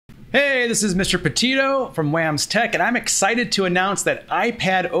Hey, this is Mr. Petito from Wham's Tech, and I'm excited to announce that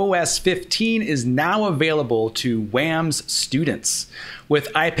iPadOS 15 is now available to Wham's students. With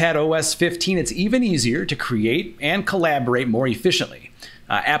iPadOS 15, it's even easier to create and collaborate more efficiently.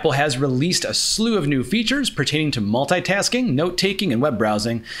 Apple has released a slew of new features pertaining to multitasking, note-taking, and web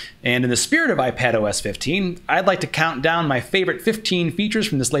browsing. And in the spirit of iPadOS 15, I'd like to count down my favorite 15 features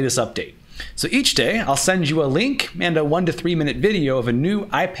from this latest update. So each day, I'll send you a link and a 1 to 3 minute video of a new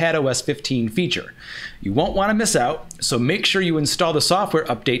iPadOS 15 feature. You won't want to miss out, so make sure you install the software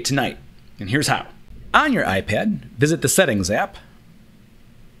update tonight. And here's how. On your iPad, visit the Settings app,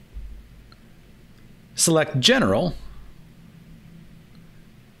 select General,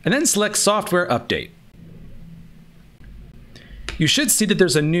 and then select Software Update. You should see that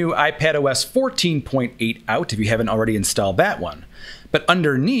there's a new iPadOS 14.8 out if you haven't already installed that one. But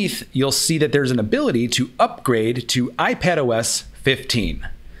underneath, you'll see that there's an ability to upgrade to iPadOS 15.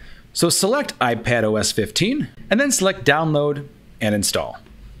 So select iPadOS 15 and then select Download and Install.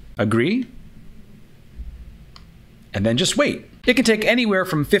 Agree? And then just wait. It can take anywhere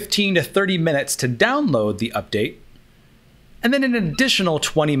from 15 to 30 minutes to download the update, and then an additional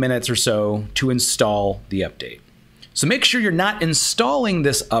 20 minutes or so to install the update. So make sure you're not installing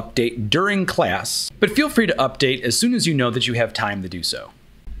this update during class, but feel free to update as soon as you know that you have time to do so.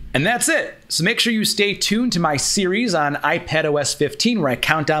 And that's it. So make sure you stay tuned to my series on iPadOS 15 where I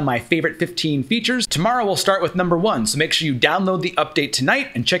count down my favorite 15 features. Tomorrow we'll start with number 1, so make sure you download the update tonight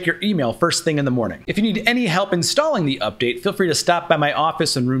and check your email first thing in the morning. If you need any help installing the update, feel free to stop by my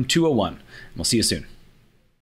office in room 201. We'll see you soon.